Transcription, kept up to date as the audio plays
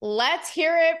Let's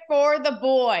hear it for the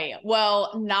boy.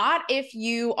 Well, not if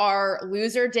you are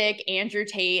loser dick Andrew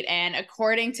Tate, and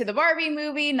according to the Barbie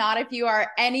movie, not if you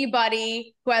are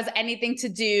anybody who has anything to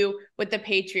do with the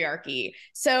patriarchy.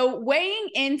 So, weighing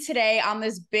in today on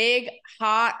this big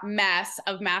hot mess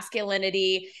of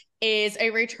masculinity is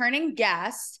a returning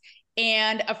guest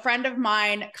and a friend of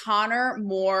mine, Connor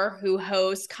Moore, who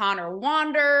hosts Connor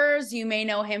Wanders. You may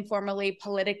know him formerly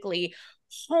Politically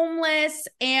Homeless.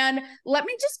 And let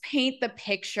me just paint the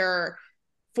picture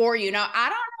for you. Now, I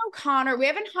don't know Connor. We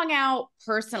haven't hung out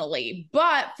personally,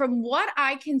 but from what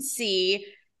I can see,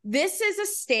 this is a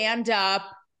stand-up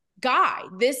guy.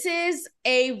 This is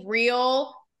a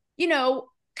real,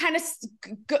 kind of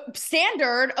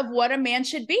standard of what a man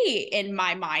should be in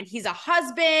my mind. He's a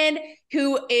husband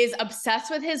who is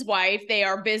obsessed with his wife. They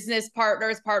are business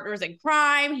partners, partners in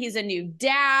crime. He's a new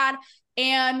dad.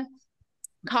 And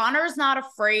Connor's not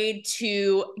afraid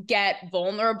to get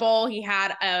vulnerable. He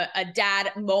had a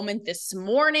dad moment this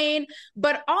morning,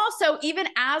 but also even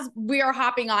as we are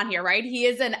hopping on here, right? He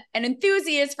is an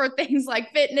enthusiast for things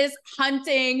like fitness,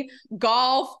 hunting,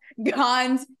 golf,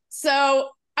 guns. So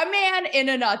a man in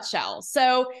a nutshell.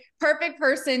 So perfect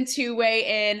person to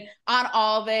weigh in on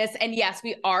all this. And yes,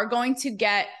 we are going to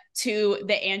get to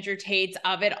the Andrew Tates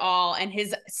of it all and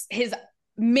his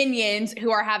minions who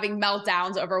are having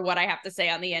meltdowns over what I have to say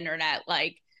on the internet,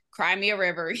 like cry me a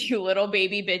river, you little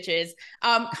baby bitches.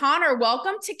 Connor,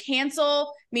 welcome to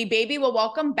Cancel Me Baby. Well,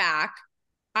 welcome back,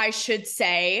 I should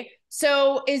say.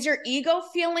 So is your ego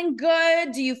feeling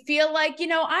good? Do you feel like, I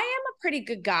am a pretty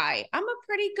good guy. I'm a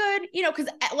pretty good, because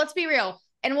let's be real,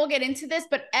 and we'll get into this,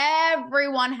 but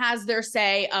everyone has their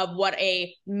say of what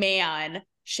a man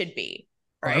should be.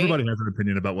 Right? Everybody has an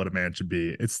opinion about what a man should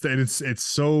be. It's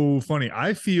so funny.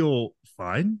 I feel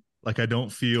fine. Like I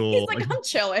don't feel He's like I'm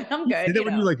chilling. I'm good.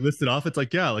 When you like list it off, it's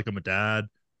like, yeah, like I'm a dad,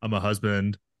 I'm a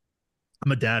husband,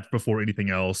 I'm a dad before anything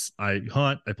else. I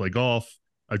hunt, I play golf,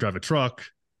 I drive a truck,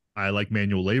 I like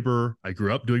manual labor. I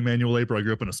grew up doing manual labor. I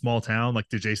grew up in a small town, like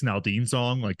the Jason Aldean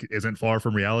song, like isn't far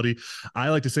from reality. I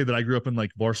like to say that I grew up in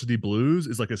like Varsity Blues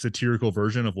is like a satirical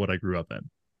version of what I grew up in.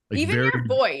 Like even your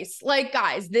voice, like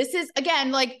guys, this is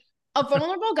again like a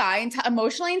vulnerable guy,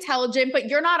 emotionally intelligent, but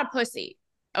you're not a pussy.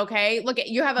 Okay, look at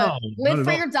you have a live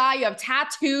for your die. You have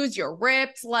tattoos. You're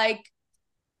ripped. Like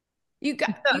you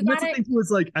got. Yeah, you got it.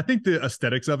 It's like I think the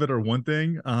aesthetics of it are one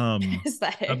thing. I've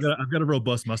got a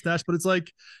robust mustache, but it's like,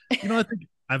 I think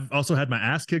I've also had my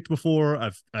ass kicked before.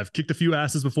 I've kicked a few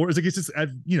asses before. It's like it's just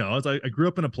I grew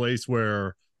up in a place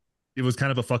where it was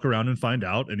kind of a fuck around and find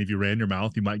out. And if you ran your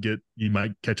mouth, you might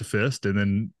catch a fist. And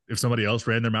then if somebody else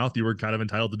ran their mouth, you were kind of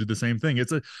entitled to do the same thing.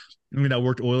 I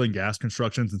worked oil and gas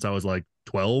construction since I was like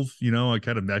 12. I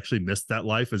kind of actually missed that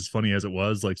life, as funny as it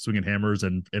was, like swinging hammers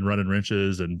and running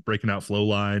wrenches and breaking out flow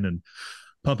line and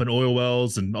pumping oil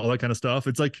wells and all that kind of stuff.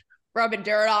 It's like rubbing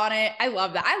dirt on it. I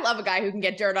love that. I love a guy who can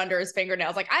get dirt under his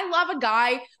fingernails. Like I love a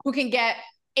guy who can get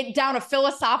it down a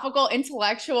philosophical,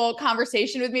 intellectual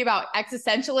conversation with me about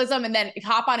existentialism and then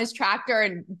hop on his tractor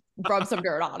and rub some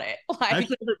dirt on it. Like,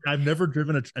 actually, I've never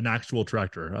driven an actual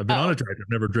tractor. I've been on a tractor.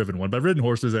 I've never driven one, but I've ridden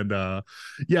horses. And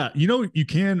yeah, you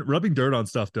can rubbing dirt on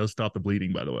stuff does stop the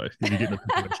bleeding, by the way. If you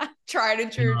get tried and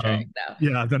true trick though.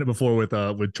 Yeah, I've done it before with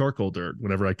charcoal dirt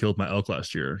whenever I killed my elk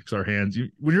last year. Because our hands,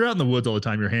 when you're out in the woods all the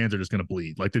time, your hands are just gonna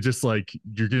bleed. Like they're just like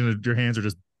your hands are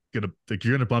just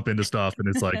you're gonna bump into stuff, and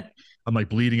it's like I'm like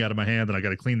bleeding out of my hand, and I got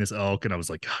to clean this elk, and I was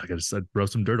like, God, I got to throw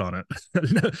some dirt on it. I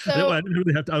didn't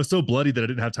really have to, I was so bloody that I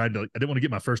didn't have time to. I didn't want to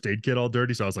get my first aid kit all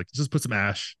dirty, so I was like, just put some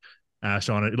ash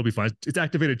on it. It'll be fine. It's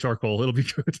activated charcoal. It'll be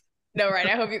good. No, right.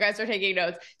 I hope you guys are taking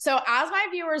notes. So as my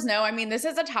viewers know, this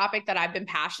is a topic that I've been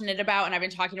passionate about and I've been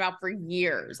talking about for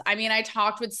years. I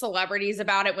talked with celebrities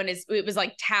about it when it was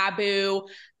like taboo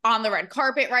on the red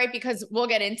carpet, right? Because we'll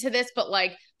get into this, but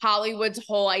like Hollywood's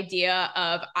whole idea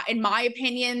of, in my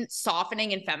opinion,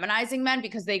 softening and feminizing men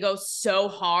because they go so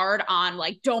hard on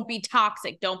like, don't be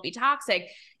toxic, don't be toxic.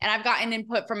 And I've gotten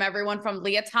input from everyone from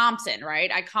Leah Thompson, right?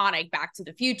 Iconic, Back to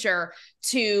the Future,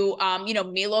 to,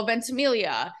 Milo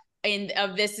Ventimiglia,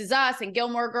 of This Is Us and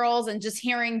Gilmore Girls, and just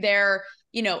hearing their,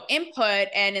 input.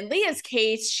 And in Leah's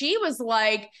case, she was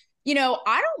like, I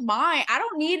don't mind. I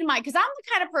don't need because I'm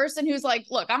the kind of person who's like,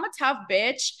 look, I'm a tough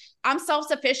bitch. I'm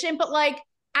self-sufficient, but like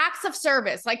acts of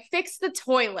service, like fix the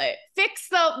toilet, fix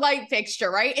the light fixture,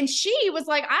 right? And she was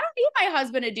like, I don't need my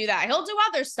husband to do that. He'll do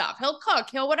other stuff. He'll cook,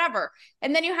 he'll whatever.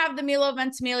 And then you have the Milo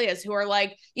Ventimiglias who are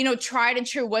like, tried and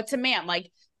true. What's a man?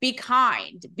 Like, be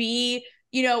kind, be,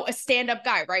 a stand-up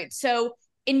guy, right? So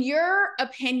in your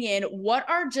opinion, what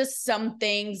are just some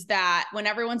things that when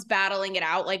everyone's battling it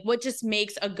out, like what just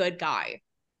makes a good guy?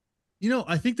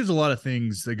 I think there's a lot of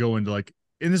things that go into like,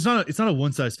 and it's not a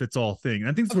one size fits all thing. And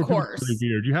I think it's Of where people are really course.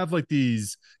 weird. You have like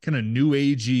these kind of new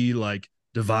agey, like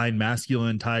divine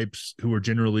masculine types who are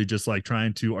generally just like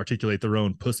trying to articulate their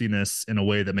own pussiness in a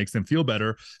way that makes them feel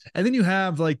better. And then you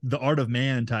have like the art of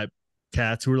man type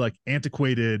cats who are like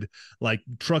antiquated, like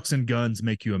trucks and guns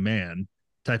make you a man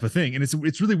type of thing. And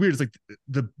it's really weird. It's like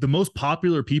the most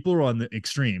popular people are on the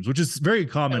extremes, which is very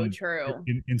So common true.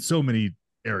 in so many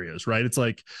areas, right? It's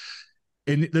like,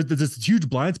 and there's this huge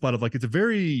blind spot of like, it's a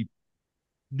very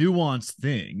nuanced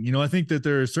thing. I think that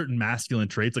there are certain masculine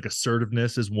traits, like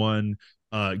assertiveness is one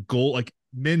goal. Like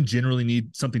men generally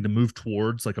need something to move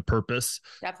towards, like a purpose.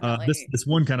 This Definitely. this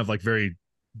one kind of like very,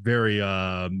 very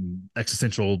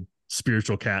existential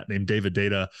spiritual cat named David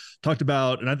Data talked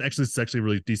about, and it's actually a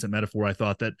really decent metaphor. I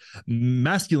thought that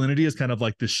masculinity is kind of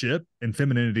like the ship and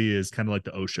femininity is kind of like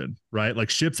the ocean, right? Like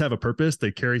ships have a purpose,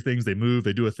 they carry things, they move,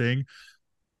 they do a thing,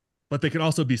 but they can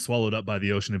also be swallowed up by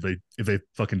the ocean if they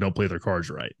fucking don't play their cards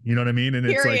right. You know what I mean? And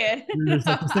it's like Period. there's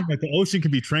like this thing like the ocean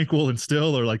can be tranquil and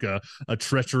still, or like a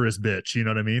treacherous bitch. You know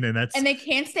what I mean? And that's And they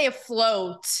can't stay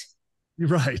afloat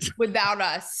right. without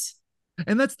us.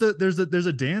 And that's there's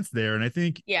a dance there, and I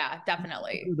think Yeah,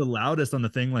 definitely. the loudest on the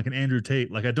thing, like an Andrew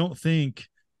Tate. Like I don't think.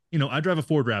 I drive a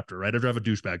Ford Raptor, right? I drive a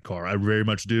douchebag car. I very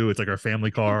much do. It's like our family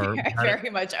car. I very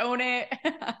much own it.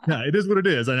 Yeah, it is what it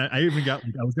is. And I even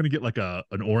I was gonna get like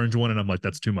an orange one, and I'm like,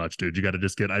 that's too much, dude. You got to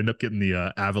just I end up getting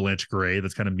the Avalanche gray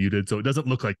that's kind of muted, so it doesn't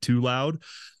look like too loud.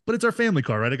 But it's our family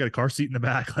car, right? I got a car seat in the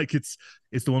back, like it's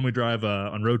the one we drive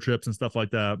on road trips and stuff like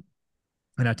that.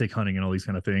 And I take hunting and all these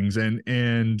kind of things.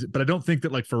 But I don't think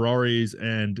that like Ferraris,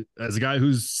 and as a guy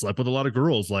who's slept with a lot of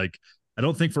girls, like I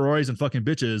don't think Ferraris and fucking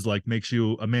bitches like makes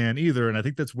you a man either. And I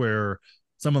think that's where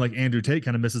someone like Andrew Tate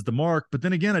kind of misses the mark. But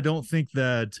then again, I don't think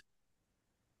that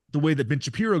the way that Ben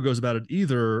Shapiro goes about it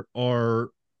either are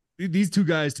these two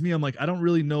guys. To me, I'm like, I don't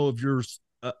really know if you're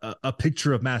a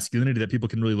picture of masculinity that people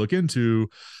can really look into,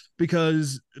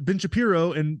 because Ben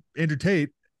Shapiro and Andrew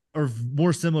Tate are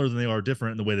more similar than they are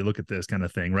different in the way they look at this kind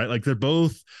of thing, right? Like they're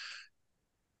both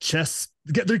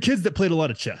they're kids that played a lot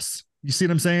of chess. You see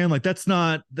what I'm saying? Like that's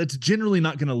generally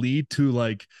not going to lead to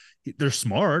like, they're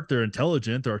smart, they're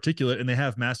intelligent, they're articulate, and they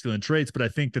have masculine traits, but I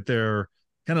think that they're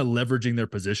kind of leveraging their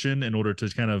position in order to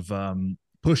kind of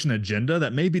push an agenda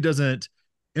that maybe doesn't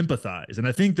empathize. And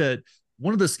I think that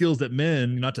one of the skills that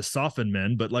men, not to soften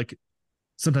men, but like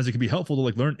sometimes it can be helpful to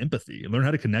like learn empathy and learn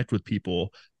how to connect with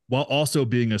people while also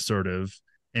being assertive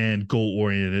and goal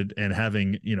oriented and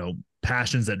having,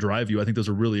 passions that drive you. I think those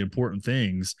are really important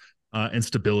things, and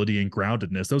stability and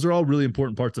groundedness. Those are all really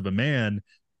important parts of a man.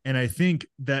 And I think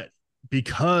that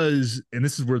because, and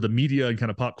this is where the media and kind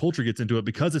of pop culture gets into it,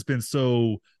 because it's been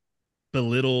so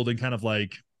belittled and kind of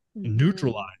like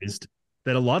neutralized,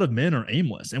 that a lot of men are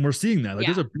aimless. And we're seeing that. Like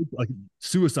there's a big like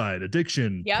suicide,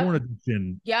 addiction, porn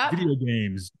addiction, video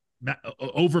games,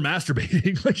 over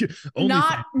masturbating, like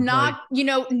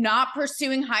not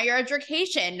pursuing higher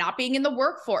education, not being in the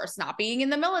workforce, not being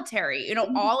in the military,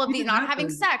 all of these, not having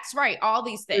sex, right? All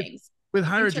these things with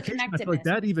higher education. I feel like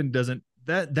that even doesn't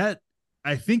that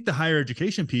I think the higher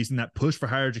education piece and that push for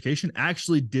higher education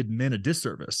actually did men a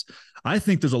disservice. I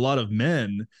think there's a lot of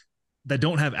men that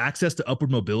don't have access to upward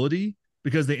mobility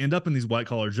because they end up in these white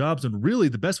collar jobs. And really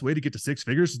the best way to get to six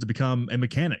figures is to become a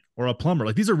mechanic or a plumber.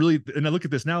 Like these are really, and I look at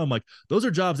this now, I'm like, those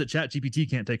are jobs that ChatGPT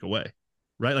can't take away.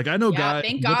 Right. Like I know guys.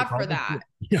 Thank God for that.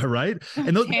 Yeah. Right.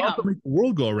 And those also make the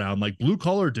world go around. Like blue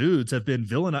collar dudes have been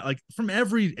villainized like from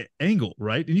every angle.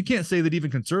 Right. And you can't say that even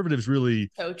conservatives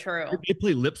really. So true. They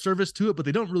play lip service to it, but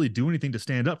they don't really do anything to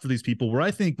stand up for these people. Where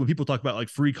I think when people talk about like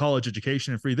free college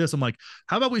education and free this, I'm like,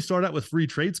 how about we start out with free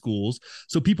trade schools?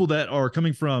 So people that are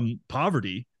coming from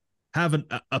poverty have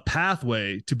a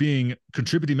pathway to being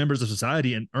contributing members of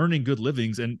society and earning good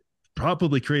livings and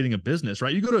probably creating a business,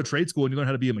 right? You go to a trade school and you learn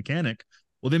how to be a mechanic.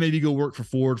 Well, then maybe you go work for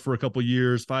Ford for a couple of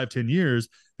years, 5-10 years.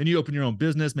 Then you open your own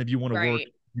business. Maybe you want to work.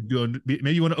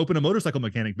 Maybe you want to open a motorcycle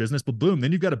mechanic business, but boom,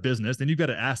 then you've got a business. Then you've got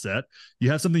an asset.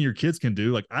 You have something your kids can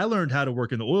do. Like I learned how to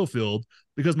work in the oil field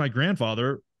because my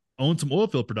grandfather owned some oil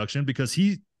field production because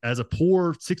he, as a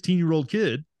poor 16-year-old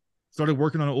kid, started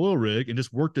working on an oil rig and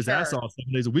just worked his ass off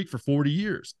 7 days a week for 40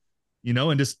 years,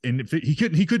 and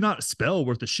he could not spell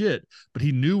worth of shit, but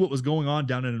he knew what was going on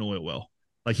down in an oil well.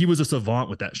 Like he was a savant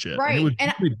with that shit. Right. And it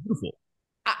was really beautiful.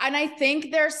 And I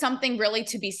think there's something really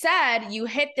to be said. You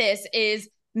hit this is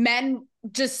men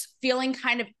just feeling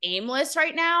kind of aimless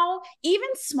right now. Even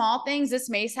small things, this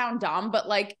may sound dumb, but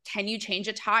like, can you change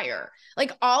a tire?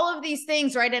 Like all of these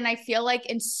things, right? And I feel like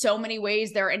in so many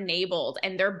ways they're enabled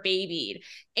and they're babied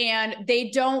and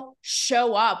they don't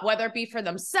show up, whether it be for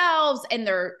themselves and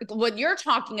they're what you're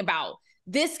talking about,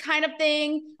 this kind of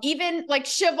thing, even like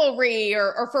chivalry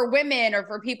or for women or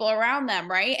for people around them,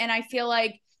 right? And I feel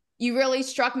like you really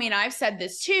struck me, and I've said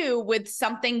this too, with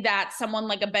something that someone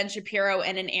like a Ben Shapiro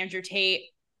and an Andrew Tate,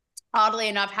 oddly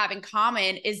enough, have in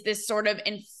common is this sort of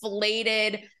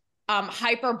inflated,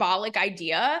 hyperbolic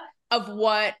idea of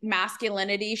what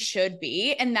masculinity should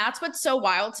be. And that's what's so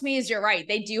wild to me is you're right.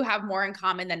 They do have more in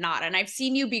common than not. And I've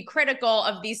seen you be critical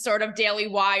of these sort of Daily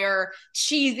Wire,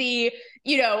 cheesy,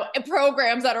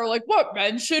 programs that are like what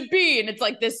men should be. And it's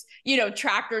like this,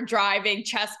 tractor driving,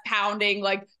 chest pounding,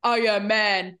 like, oh yeah,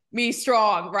 men, me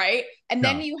strong, right? And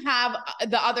then you have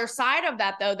the other side of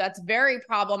that, though, that's very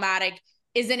problematic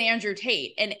is an Andrew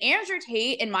Tate. And Andrew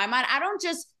Tate, in my mind, I don't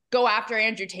just go after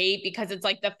Andrew Tate because it's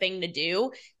like the thing to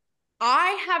do.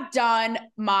 I have done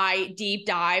my deep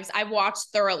dives. I've watched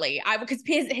thoroughly. Because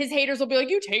his haters will be like,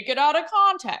 you take it out of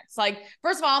context. Like,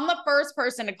 first of all, I'm the first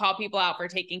person to call people out for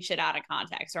taking shit out of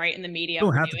context, right? In the media. You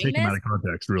don't have to take them out of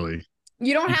context, really.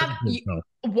 You don't have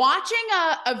watching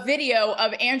a video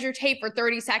of Andrew Tate for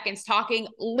 30 seconds talking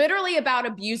literally about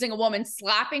abusing a woman,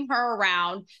 slapping her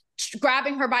around,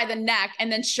 grabbing her by the neck,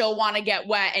 and then she'll want to get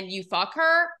wet and you fuck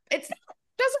her. That's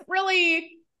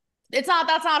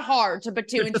not hard to put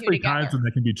two and two together. Times when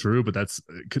that can be true, but that's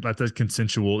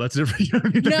consensual. That's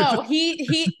different. No,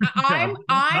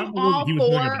 I'm all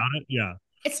for it. Yeah.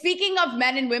 Speaking of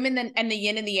men and women and the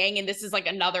yin and the yang, and this is like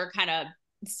another kind of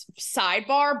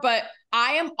sidebar, but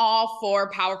I am all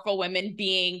for powerful women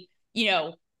being,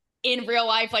 in real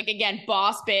life, like again,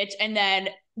 boss bitch, and then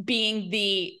being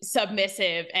the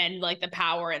submissive and like the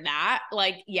power in that.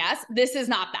 Like, yes, this is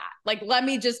not that. Like, let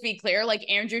me just be clear, like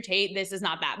Andrew Tate, this is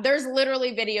not that. There's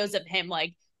literally videos of him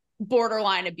like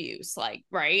borderline abuse, like,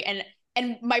 right?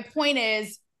 And my point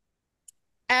is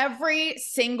every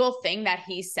single thing that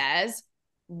he says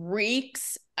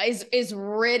is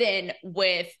ridden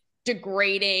with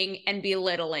degrading and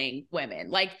belittling women,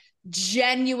 like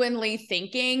genuinely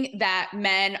thinking that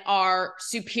men are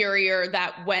superior,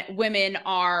 that women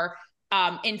are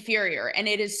inferior. And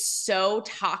it is so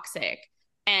toxic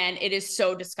and it is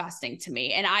so disgusting to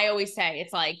me. And I always say,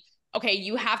 it's like, okay,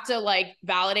 you have to like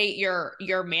validate your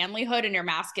manlyhood and your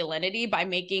masculinity by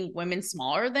making women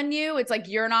smaller than you. It's like,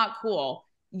 you're not cool.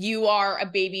 You are a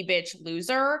baby bitch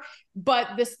loser. But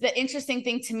the interesting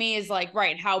thing to me is like,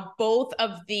 right, how both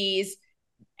of these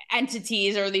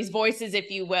entities or these voices,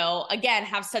 if you will, again,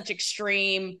 have such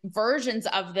extreme versions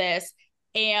of this.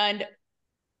 And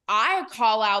I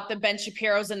call out the Ben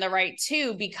Shapiro's and the right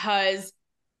too, because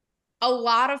a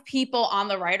lot of people on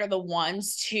the right are the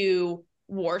ones to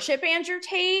worship Andrew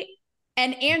Tate.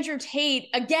 And Andrew Tate,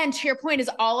 again, to your point, is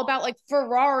all about like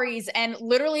Ferraris and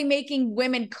literally making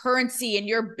women currency and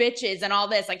your bitches and all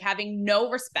this, like having no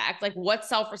respect, like what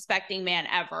self-respecting man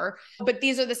ever. But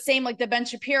these are the same, like the Ben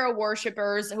Shapiro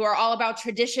worshipers who are all about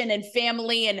tradition and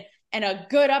family and a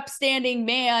good upstanding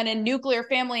man and nuclear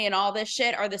family and all this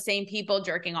shit are the same people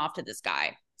jerking off to this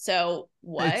guy. So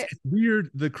what? It's weird.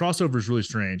 The crossover is really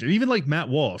strange. And even like Matt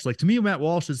Walsh, like to me, Matt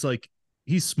Walsh is like,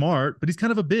 he's smart, but he's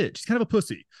kind of a bitch. He's kind of a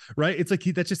pussy, right? It's like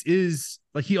that just is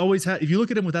like he always had. If you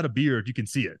look at him without a beard, you can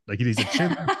see it. Like he's a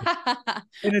chin,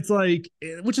 and it's like,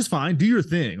 which is fine. Do your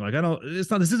thing. Like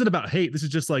this isn't about hate. This is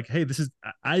just like, hey,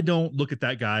 I don't look at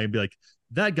that guy and be like,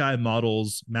 that guy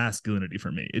models masculinity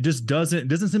for me. It just doesn't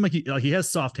seem like he has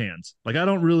soft hands. Like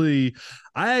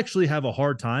I actually have a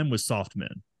hard time with soft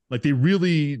men. Like they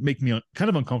really make me kind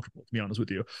of uncomfortable, to be honest with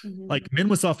you. Mm-hmm. Like men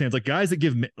with soft hands, like guys that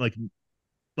give like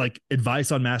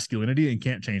advice on masculinity and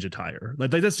can't change a tire.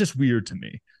 Like that's just weird to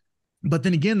me. But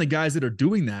then again, the guys that are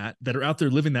doing that are out there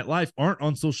living that life aren't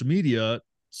on social media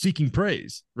seeking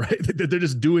praise, right? They're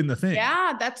just doing the thing.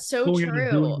 Yeah, that's so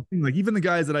true. Like even the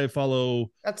guys that I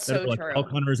follow, that's so like true. Elk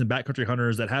hunters and backcountry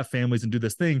hunters that have families and do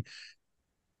this thing.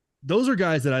 Those are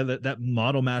guys that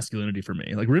model masculinity for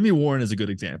me. Like Remy Warren is a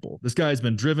good example. This guy's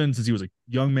been driven since he was a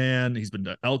young man. He's been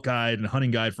an elk guide and a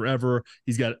hunting guide forever.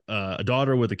 He's got a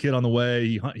daughter with a kid on the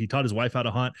way. He taught his wife how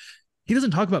to hunt. He doesn't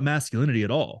talk about masculinity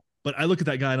at all. But I look at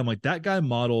that guy and I'm like, that guy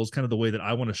models kind of the way that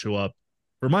I want to show up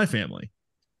for my family.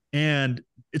 And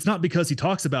it's not because he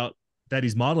talks about that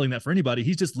he's modeling that for anybody.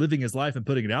 He's just living his life and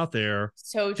putting it out there.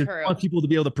 So true. Want people to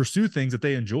be able to pursue things that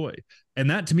they enjoy. And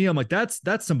that to me, I'm like, that's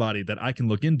somebody that I can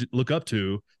look up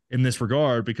to in this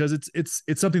regard, because it's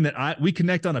something that we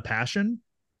connect on a passion.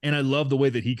 And I love the way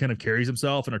that he kind of carries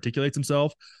himself and articulates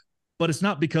himself, but it's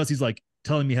not because he's like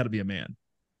telling me how to be a man.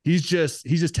 He's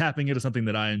just tapping into something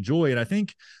that I enjoy. And I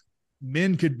think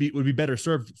men would be better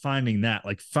served finding that,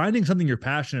 like finding something you're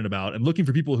passionate about and looking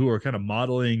for people who are kind of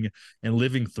modeling and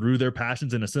living through their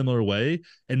passions in a similar way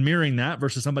and mirroring that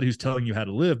versus somebody who's telling you how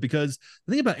to live. Because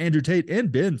the thing about Andrew Tate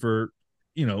and Ben, for,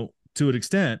 you know, to an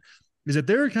extent, is that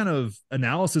their kind of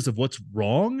analysis of what's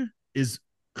wrong is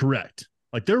correct.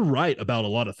 Like they're right about a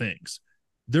lot of things.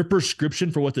 Their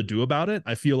prescription for what to do about it,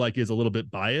 I feel like, is a little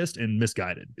bit biased and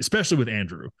misguided, especially with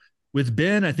Andrew. With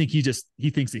Ben, I think he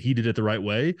thinks that he did it the right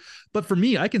way. But for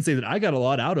me, I can say that I got a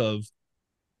lot out of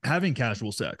having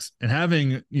casual sex and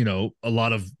having, you know, a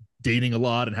lot of dating a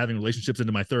lot and having relationships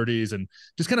into my 30s and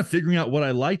just kind of figuring out what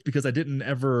I liked, because I didn't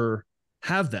ever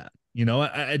have that. You know,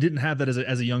 I didn't have that as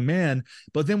a young man.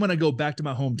 But then when I go back to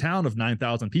my hometown of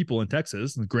 9,000 people in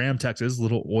Texas, Graham, Texas,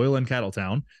 little oil and cattle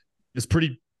town, is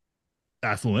pretty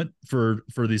affluent for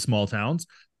these small towns.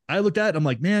 I looked at it, I'm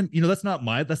like, man, you know, that's not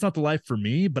the life for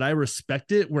me, but I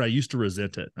respect it where I used to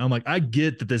resent it. I'm like, I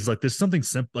get that there's something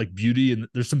simple, like beauty, and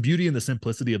there's some beauty in the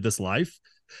simplicity of this life.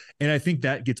 And I think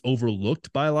that gets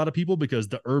overlooked by a lot of people because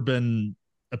the urban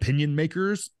opinion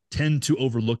makers tend to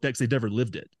overlook that because they've never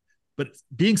lived it. But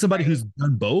being somebody who's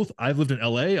done both, I've lived in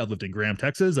LA, I've lived in Graham,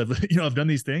 Texas, I've done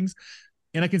these things.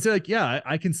 And I can say, like, yeah,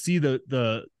 I can see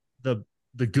the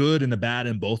good and the bad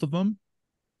in both of them.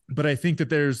 But I think that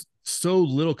there's so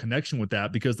little connection with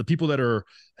that because the people that are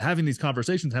having these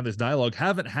conversations, have this dialogue,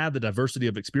 haven't had the diversity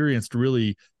of experience to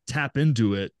really tap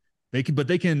into it.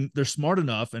 They're smart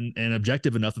enough and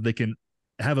objective enough that they can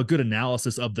have a good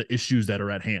analysis of the issues that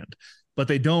are at hand, but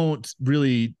they don't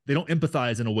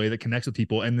empathize in a way that connects with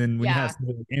people. And then when you have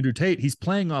Andrew Tate, he's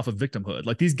playing off of victimhood.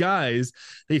 Like these guys,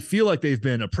 they feel like they've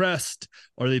been oppressed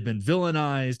or they've been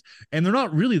villainized, and they're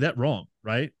not really that wrong,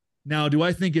 right? Now, do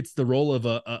I think it's the role of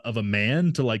a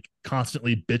man to like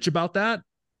constantly bitch about that?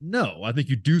 No, I think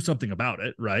you do something about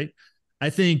it, right?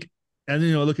 I think, and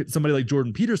you know, look at somebody like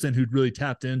Jordan Peterson, who really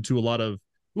tapped into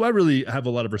who I really have a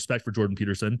lot of respect for Jordan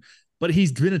Peterson, but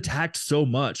he's been attacked so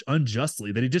much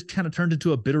unjustly that he just kind of turned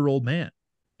into a bitter old man.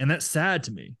 And that's sad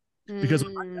to me because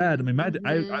my dad, I mean,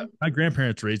 my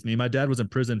grandparents raised me. My dad was in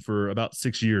prison for about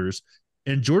 6 years,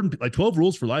 and Jordan, like 12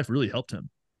 Rules for Life, really helped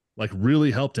him.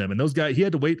 And those guys, he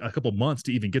had to wait a couple months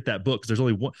to even get that book because there's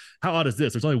only one. How odd is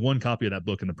this? There's only one copy of that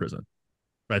book in the prison,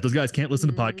 right? Those guys can't listen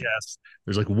to podcasts.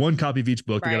 There's like one copy of each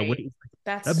book. They gotta wait.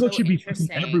 That book should be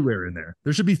everywhere in there.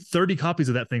 There should be 30 copies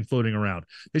of that thing floating around.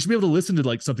 They should be able to listen to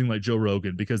like something like Joe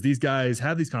Rogan, because these guys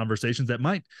have these conversations that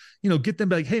might, you know, get them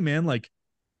back. Hey man, like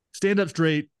stand up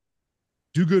straight,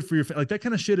 do good for your like that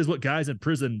kind of shit is what guys in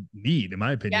prison need, in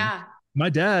my opinion. Yeah. My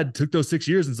dad took those 6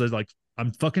 years and says like,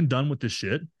 I'm fucking done with this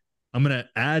shit. I'm going to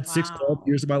add 12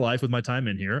 years of my life with my time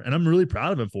in here. And I'm really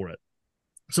proud of him for it.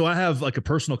 So I have like a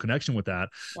personal connection with that.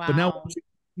 Wow. But now,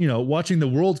 you know, watching the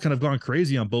world kind of gone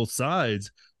crazy on both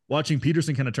sides, watching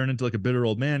Peterson kind of turn into like a bitter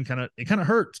old man, it kind of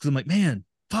hurts. Cause I'm like, man,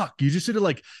 fuck, you just should have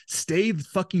like stayed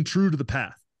fucking true to the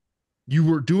path. You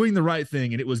were doing the right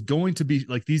thing. And it was going to be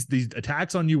like these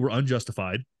attacks on you were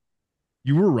unjustified.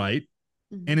 You were right.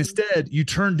 Mm-hmm. And instead you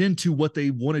turned into what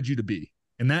they wanted you to be.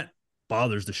 And that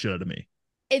bothers the shit out of me.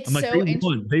 It's like, so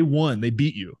they won. They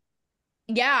beat you.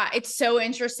 Yeah, it's so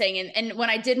interesting. And when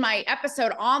I did my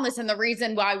episode on this, and the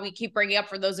reason why we keep bringing up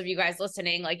for those of you guys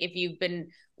listening, like if you've been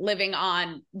living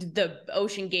on the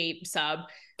Ocean Gate sub,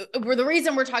 the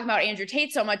reason we're talking about Andrew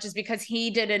Tate so much is because he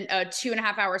did a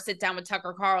 2.5 hour sit down with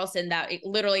Tucker Carlson that it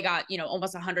literally got, you know,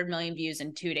 almost 100 million views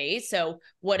in 2 days. So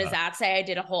what does that say? I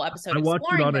did a whole episode. I watched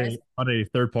it on a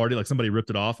third party, like somebody ripped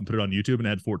it off and put it on YouTube and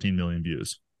had 14 million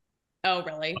views. Oh,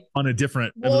 really? On a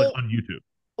different, like on YouTube.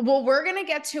 Well, we're going to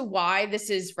get to why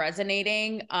this is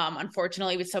resonating,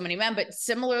 unfortunately, with so many men. But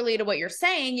similarly to what you're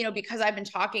saying, you know, because I've been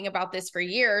talking about this for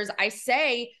years, I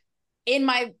say in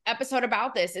my episode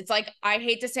about this, it's like, I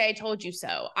hate to say I told you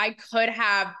so. I could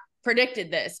have predicted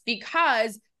this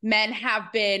because men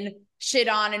have been shit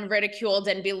on and ridiculed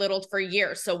and belittled for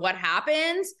years. So what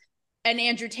happens? And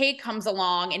Andrew Tate comes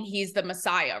along and he's the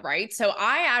Messiah, right? So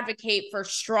I advocate for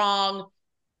strong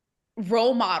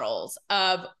role models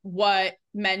of what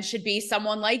men should be,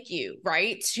 someone like you,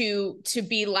 right? To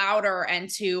be louder and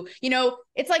to, you know,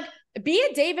 it's like, be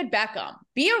a David Beckham,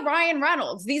 be a Ryan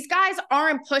Reynolds. These guys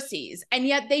aren't pussies, and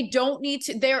yet they don't need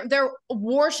to, they're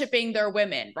worshiping their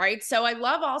women, right? So I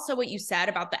love also what you said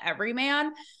about the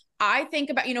everyman. I think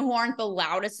about, you know, who aren't the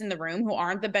loudest in the room, who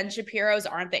aren't the Ben Shapiros,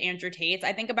 aren't the Andrew Tates.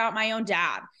 I think about my own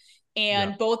dad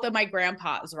and both of my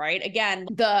grandpas, right? Again,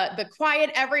 the quiet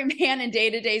everyman in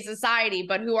day-to-day society,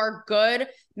 but who are good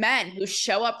men, who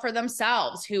show up for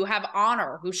themselves, who have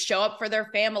honor, who show up for their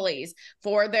families,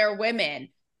 for their women.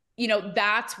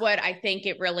 that's what I think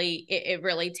it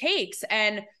really takes.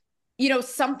 And,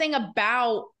 something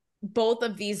about both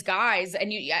of these guys,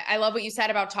 and I love what you said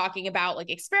about talking about like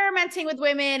experimenting with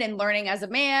women and learning as a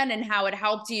man and how it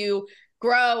helped you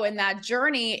grow in that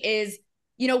journey is,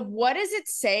 what does it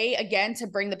say, again, to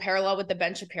bring the parallel with the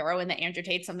Ben Shapiro and the Andrew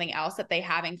Tate, something else that they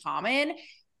have in common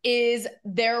is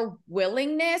their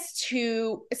willingness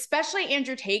to, especially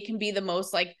Andrew Tate can be the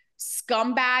most like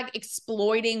scumbag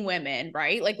exploiting women,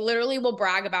 right? Like literally will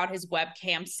brag about his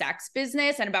webcam sex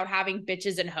business and about having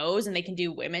bitches and hoes and they can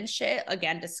do women shit.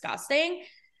 Again, disgusting.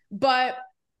 But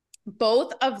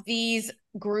both of these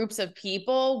groups of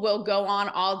people will go on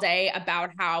all day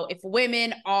about how if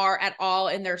women are at all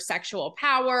in their sexual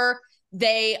power,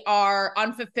 they are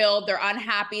unfulfilled, they're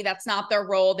unhappy, that's not their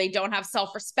role, they don't have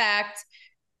self-respect,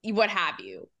 what have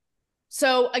you.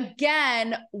 So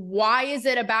again, why is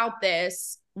it about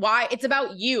this? Why? It's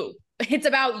about you. It's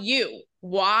about you.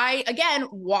 Why? Again,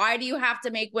 why do you have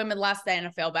to make women less than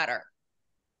to feel better?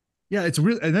 Yeah, it's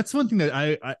real, and that's one thing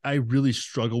that I really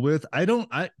struggle with. I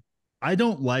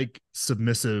don't like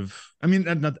submissive. I mean,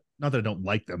 not that I don't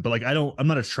like them, but like I'm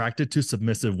not attracted to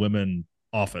submissive women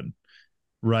often,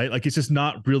 right? Like it's just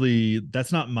not really,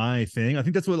 that's not my thing. I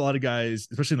think that's what a lot of guys,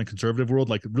 especially in the conservative world,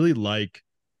 like really like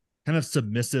kind of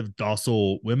submissive,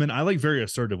 docile women. I like very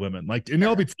assertive women. Like, and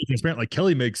I'll be transparent. Like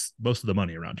Kelly makes most of the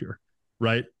money around here,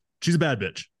 right? She's a bad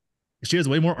bitch. She has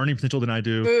way more earning potential than I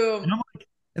do. Boom.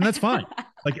 And that's fine.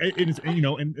 Like it's,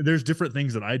 and there's different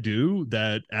things that I do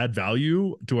that add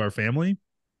value to our family.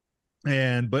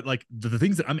 But like the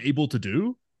things that I'm able to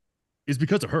do is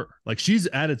because of her. Like she's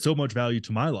added so much value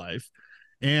to my life.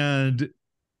 And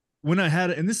when I had,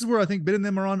 and this is where I think Ben and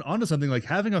them are onto something, like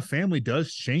having a family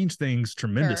does change things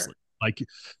tremendously. Sure. Like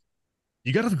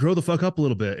you got to grow the fuck up a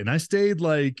little bit. And I stayed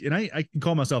like, and I can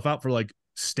call myself out for like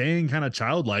staying kind of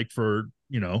childlike for,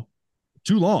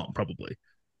 too long, probably,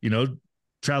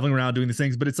 traveling around doing these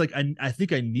things. But it's like, I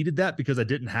think I needed that because I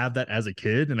didn't have that as a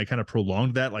kid. And I kind of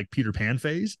prolonged that like Peter Pan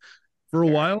phase for a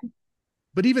while.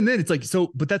 But even then it's like,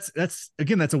 but that's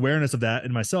again, that's awareness of that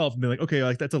in myself and being like, okay,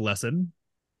 like that's a lesson.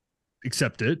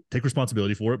 Accept it, take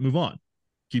responsibility for it, move on,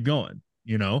 keep going,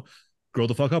 grow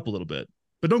the fuck up a little bit,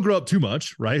 but don't grow up too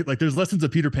much, right? Like there's lessons of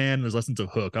Peter Pan and there's lessons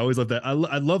of Hook. I always love that. I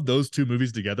love those two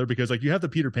movies together because like you have the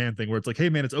Peter Pan thing where it's like, hey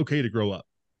man, it's okay to grow up.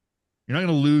 You're not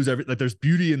going to lose like there's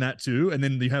beauty in that too. And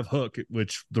then you have Hook,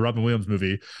 which the Robin Williams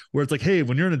movie, where it's like, hey,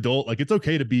 when you're an adult, like it's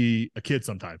okay to be a kid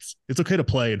sometimes. It's okay to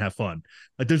play and have fun.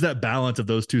 Like there's that balance of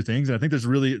those two things. And I think this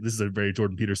is a very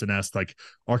Jordan Peterson-esque like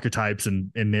archetypes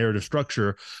and narrative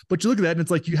structure. But you look at that and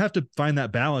it's like, you have to find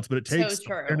that balance, but it takes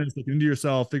awareness, looking into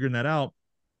yourself, figuring that out.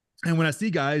 And when I see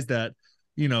guys that,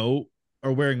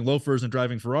 are wearing loafers and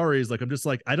driving Ferraris, like, I'm just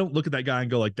like, I don't look at that guy and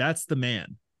go like, that's the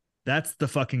man. That's the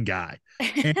fucking guy.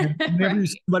 And right.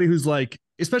 Somebody who's like,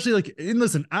 especially like, and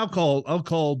listen, I'll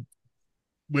call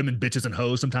women bitches and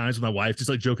hoes sometimes with my wife, just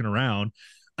like joking around.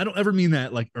 I don't ever mean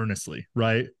that like earnestly,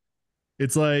 right?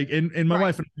 It's like, and my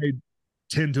wife and I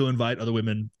tend to invite other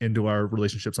women into our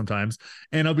relationship sometimes.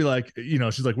 And I'll be like,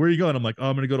 she's like, where are you going? I'm like,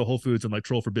 oh, I'm going to go to Whole Foods and like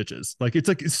troll for bitches. Like, it's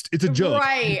like, it's a joke.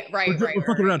 Right. We're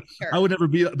fucking around. Sure. I would never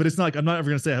be, but it's not like, I'm not ever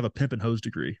going to say I have a pimp and hose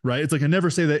degree, right? It's like, I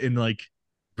never say that in like,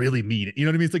 really mean it. You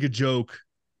know what I mean? It's like a joke,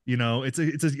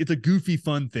 it's a goofy,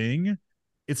 fun thing.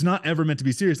 It's not ever meant to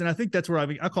be serious. And I think that's where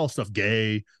I call stuff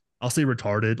gay. I'll say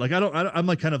retarded. Like, I'm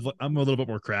like I'm a little bit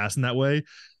more crass in that way.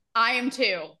 I am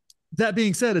too. That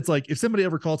being said, it's like if somebody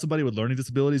ever called somebody with learning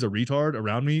disabilities a retard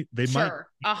around me, they might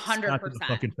 100%.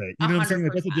 Fucking face. You know what I'm saying?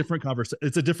 Like, that's a different conversation.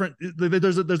 It's a different.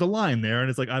 There's a line there, and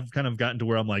it's like I've kind of gotten to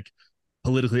where I'm like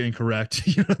politically incorrect.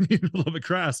 You know what I mean? A little bit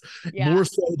crass. Yeah. More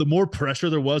so, the more pressure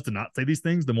there was to not say these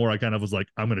things, the more I kind of was like,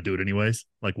 I'm going to do it anyways.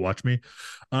 Like, watch me.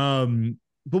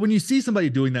 But when you see somebody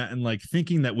doing that and like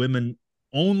thinking that women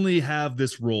only have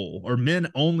this role or men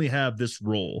only have this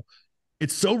role,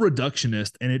 it's so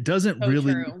reductionist and it doesn't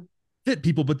really fit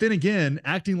people. But then again,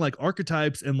 acting like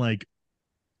archetypes and like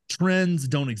trends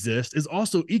don't exist is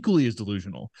also equally as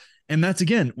delusional. And that's,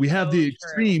 again, we have the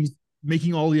extremes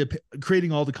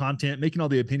creating all the content, making all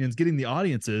the opinions, getting the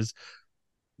audiences,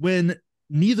 when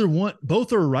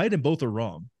both are right and both are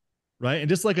wrong, right? And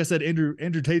just like I said,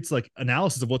 Andrew Tate's like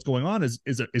analysis of what's going on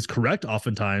is correct.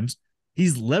 Oftentimes,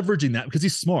 he's leveraging that because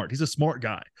he's smart. He's a smart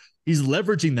guy. He's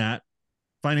leveraging that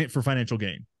for financial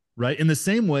gain, right? In the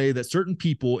same way that certain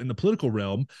people in the political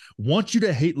realm want you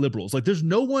to hate liberals. Like, there's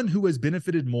no one who has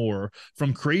benefited more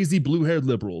from crazy blue-haired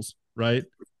liberals, right?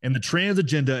 And the trans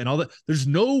agenda and all that. There's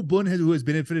no one who has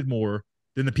benefited more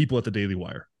than the people at the Daily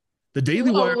Wire. The Daily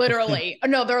Wire. Literally.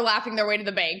 No, they're laughing their way to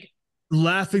the bank.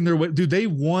 Laughing their way. Dude, they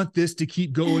want this to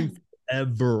keep going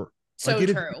forever. So like,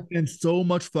 true. And so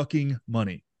much fucking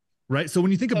money, right? So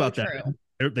when you think about true.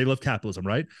 that, they love capitalism,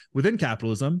 right? Within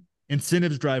capitalism,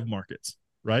 incentives drive markets,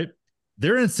 right?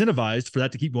 They're incentivized for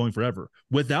that to keep going forever.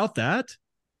 Without that,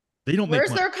 they don't Where's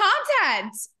make money. their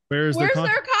content? Where's their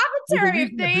commentary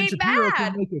if they ain't bad?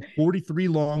 Can make a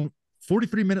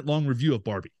 43-minute long review of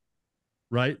Barbie,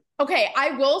 right? Okay,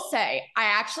 I will say I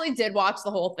actually did watch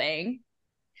the whole thing.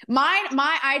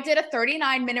 I did a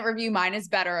 39-minute review. Mine is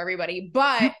better, everybody.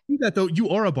 But you that though, you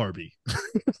are a Barbie.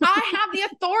 I have the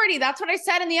authority. That's what I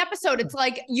said in the episode. It's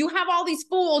like, you have all these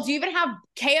fools. You even have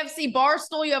KFC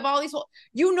Barstool. You have all these.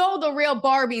 You know the real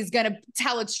Barbie's gonna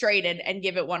tell it straight and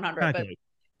give it 100. Exactly.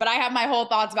 But I have my whole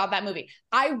thoughts about that movie.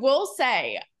 I will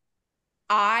say,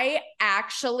 I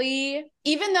actually,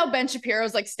 even though Ben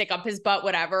Shapiro's like stick up his butt,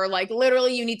 whatever, like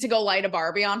literally you need to go light a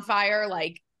Barbie on fire,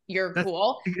 like that's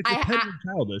cool. It's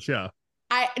childish, yeah.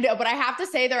 I know, but I have to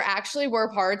say there actually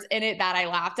were parts in it that I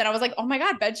laughed and I was like, oh my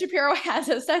God, Ben Shapiro has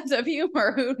a sense of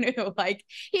humor. Who knew? Like,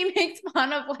 he makes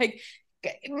fun of, like,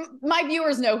 my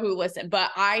viewers know who listen,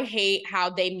 but I hate how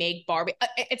they make Barbie.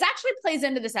 It actually plays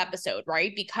into this episode,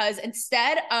 right? Because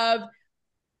instead of,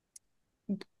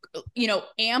 you know,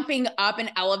 amping up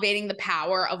and elevating the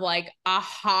power of like a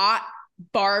hot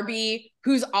Barbie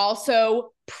who's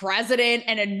also president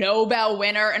and a Nobel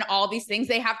winner and all these things,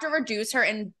 they have to reduce her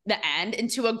in the end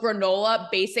into a granola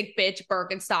basic bitch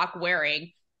Birkenstock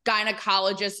wearing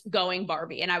gynecologist going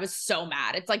Barbie. And I was so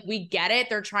mad. It's like, we get it.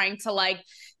 They're trying to like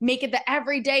make it the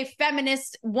everyday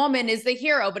feminist woman is the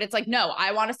hero, but it's like, no,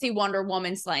 I want to see Wonder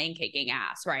Woman slaying, kicking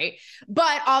ass, right?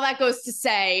 But all that goes to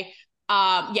say,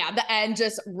 yeah, the end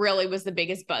just really was the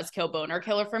biggest buzzkill boner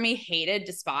killer for me. Hated,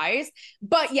 despised.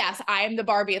 But yes, I am the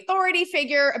Barbie authority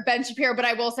figure, Ben Shapiro. But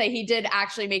I will say he did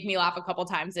actually make me laugh a couple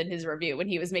times in his review when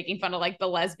he was making fun of like the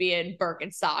lesbian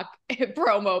Birkenstock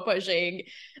promo pushing,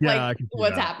 like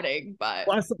what's happening. But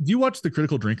do you watch The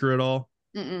Critical Drinker at all?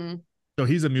 Mm-mm. So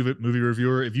he's a movie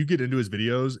reviewer. If you get into his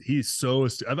videos, he's so,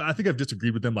 I think I've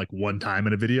disagreed with him like one time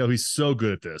in a video. He's so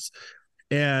good at this.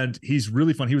 And he's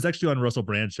really fun. He was actually on Russell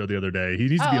Brand's show the other day. He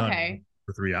needs to be on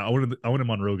for 3 hours. I want him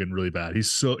on Rogan really bad.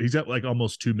 He's got like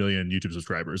almost 2 million YouTube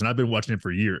subscribers, and I've been watching him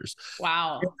for years.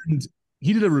 Wow. And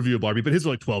he did a review of Barbie, but his are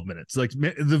like 12 minutes. Like,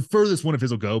 the furthest one of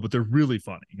his will go, but they're really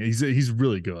funny. He's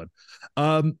really good.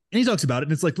 And he talks about it,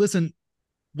 and it's like, listen,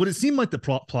 what it seemed like the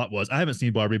plot was, I haven't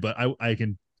seen Barbie, but I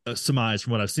can surmise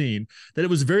from what I've seen that it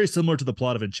was very similar to the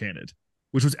plot of Enchanted,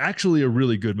 which was actually a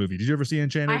really good movie. Did you ever see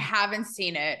Enchanted? I haven't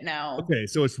seen it, no. Okay,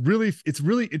 so it's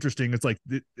really interesting. It's like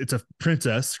it's a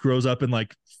princess grows up in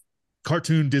like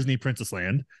cartoon Disney princess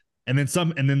land, and then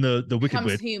the wicked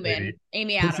witch human.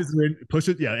 Amy Adams.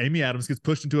 Amy Adams gets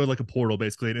pushed into like a portal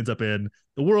basically and ends up in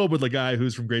the world with the guy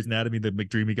who's from Grey's Anatomy, the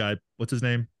McDreamy guy. What's his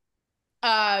name?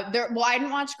 I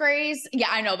didn't watch Grey's. Yeah,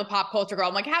 I know, the pop culture girl.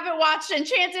 I'm like, haven't watched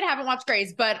Enchanted, haven't watched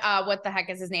Grey's, but what the heck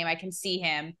is his name? I can see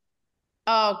him.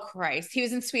 Oh Christ, he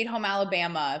was in Sweet Home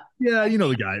Alabama. Yeah, you know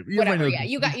the guy. Whatever. Yeah,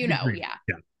 you know.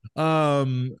 Yeah.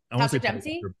 Patrick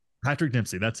Dempsey. Patrick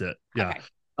Dempsey. That's it. Yeah.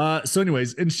 Okay. So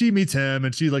anyways, and she meets him,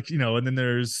 and she like, and then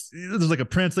there's like a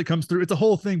prince that comes through. It's a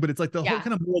whole thing, but it's like the whole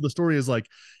kind of moral of the story is like,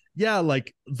 yeah,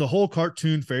 like the whole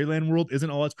cartoon fairyland world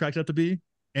isn't all it's cracked up to be,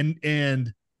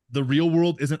 and the real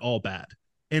world isn't all bad.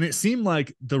 And it seemed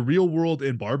like the real world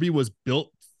in Barbie was built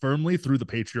firmly through the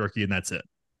patriarchy, and that's it.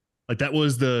 Like that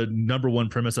was the number one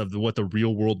premise of what the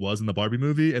real world was in the Barbie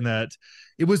movie, and that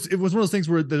it was one of those things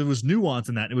where there was nuance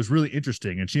in that. It was really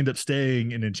interesting, and she ended up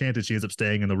staying in Enchanted. She ends up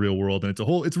staying in the real world, and it's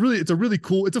a really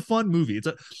cool, it's a fun movie.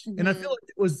 And I feel like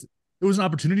it was an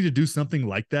opportunity to do something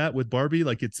like that with Barbie.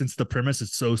 Like since the premise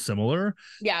is so similar,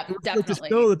 yeah, definitely. To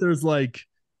show that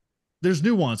there's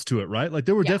nuance to it, right? Like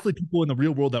there were definitely people in the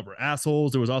real world that were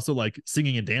assholes. There was also like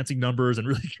singing and dancing numbers and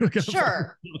really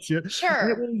sure.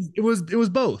 And it was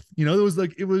both. It was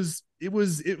like it was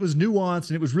nuanced,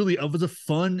 and it was a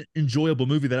fun, enjoyable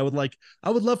movie that I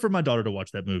would love for my daughter to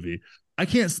watch that movie. I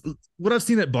can't. What I've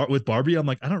seen with Barbie, I'm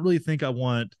like, I don't really think I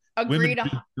want women to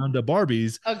be onto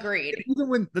Barbies. Agreed. And even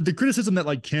when the criticism that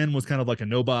like Ken was kind of like a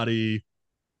nobody.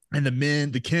 And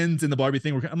the Kens in the Barbie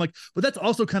thing, I'm like, but that's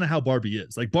also kind of how Barbie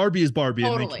is. Like Barbie is Barbie,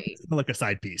 totally. And it's like a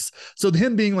side piece. So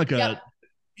him being like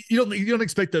you don't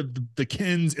expect the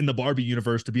Kens in the Barbie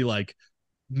universe to be like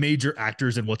major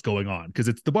actors in what's going on, because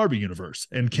it's the Barbie universe,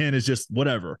 and Ken is just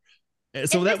whatever.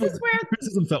 So that was where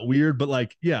criticism felt weird, but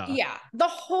like, yeah, the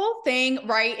whole thing,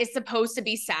 right, is supposed to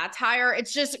be satire.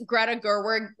 It's just Greta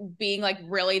Gerwig being like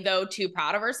really though too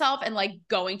proud of herself and like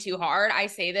going too hard. I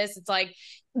say this, it's like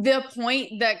the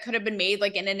point that could have been made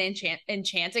like in an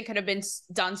Enchanted could have been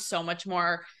done so much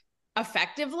more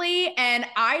effectively. And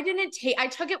I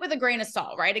took it with a grain of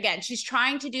salt, right? Again, she's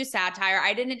trying to do satire.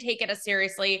 I didn't take it as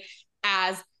seriously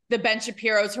as the Ben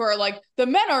Shapiros who are like, the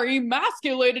men are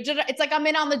emasculated. It's like, I'm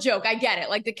in on the joke. I get it.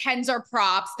 Like the Kens are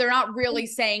props. They're not really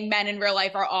saying men in real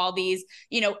life are all these,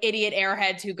 idiot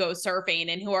airheads who go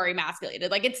surfing and who are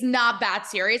emasculated. Like it's not that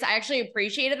serious. I actually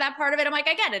appreciated that part of it. I'm like,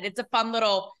 I get it. It's a fun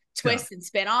little twist and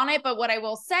spin on it. But what I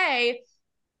will say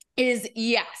is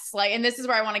yes, like, and this is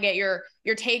where I want to get your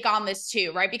take on this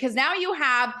too, right? Because now you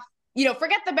have,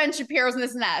 forget the Ben Shapiro's and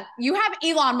this and that. You have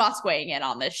Elon Musk weighing in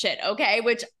on this shit, okay?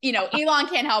 Which, Elon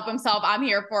can't help himself. I'm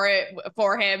here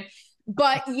for him.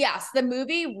 But yes, the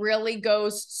movie really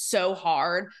goes so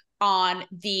hard on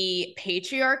the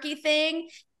patriarchy thing,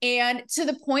 and to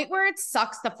the point where it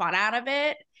sucks the fun out of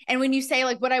it. And when you say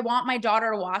like, would I want my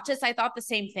daughter to watch this? I thought the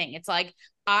same thing. It's like,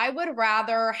 I would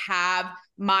rather have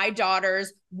my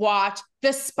daughters watch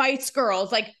the Spice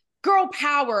Girls, like girl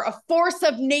power, a force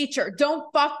of nature,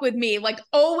 don't fuck with me, like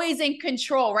always in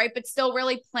control, right? But still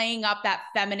really playing up that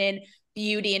feminine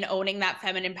beauty and owning that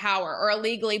feminine power. Or a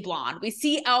Legally Blonde. We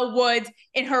see Elle Woods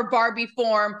in her Barbie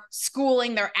form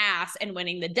schooling their ass and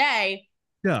winning the day.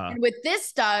 Yeah. And what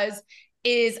this does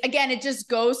is, again, it just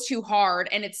goes too hard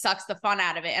and it sucks the fun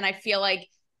out of it. And I feel like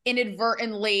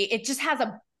inadvertently, it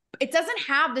doesn't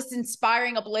have this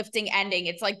inspiring, uplifting ending.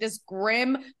 It's like this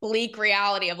grim, bleak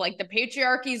reality of like the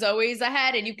patriarchy is always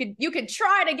ahead, and you could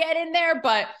try to get in there,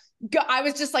 but I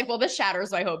was just like, well, this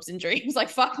shatters my hopes and dreams. Like,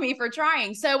 fuck me for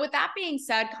trying. So with that being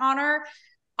said, Connor,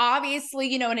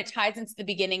 obviously, and it ties into the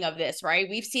beginning of this, right?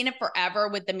 We've seen it forever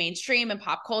with the mainstream and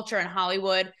pop culture and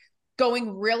Hollywood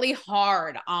going really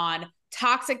hard on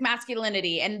toxic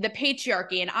masculinity and the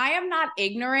patriarchy. And I am not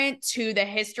ignorant to the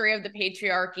history of the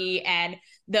patriarchy and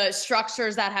the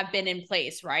structures that have been in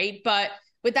place, right? But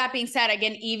with that being said,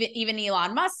 again, even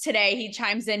Elon Musk today, he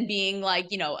chimes in being like,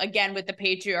 again, with the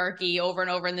patriarchy over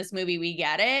and over in this movie, we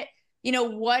get it.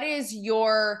 What is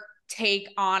your take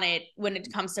on it when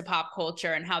it comes to pop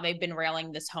culture and how they've been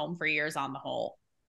railing this home for years on the whole?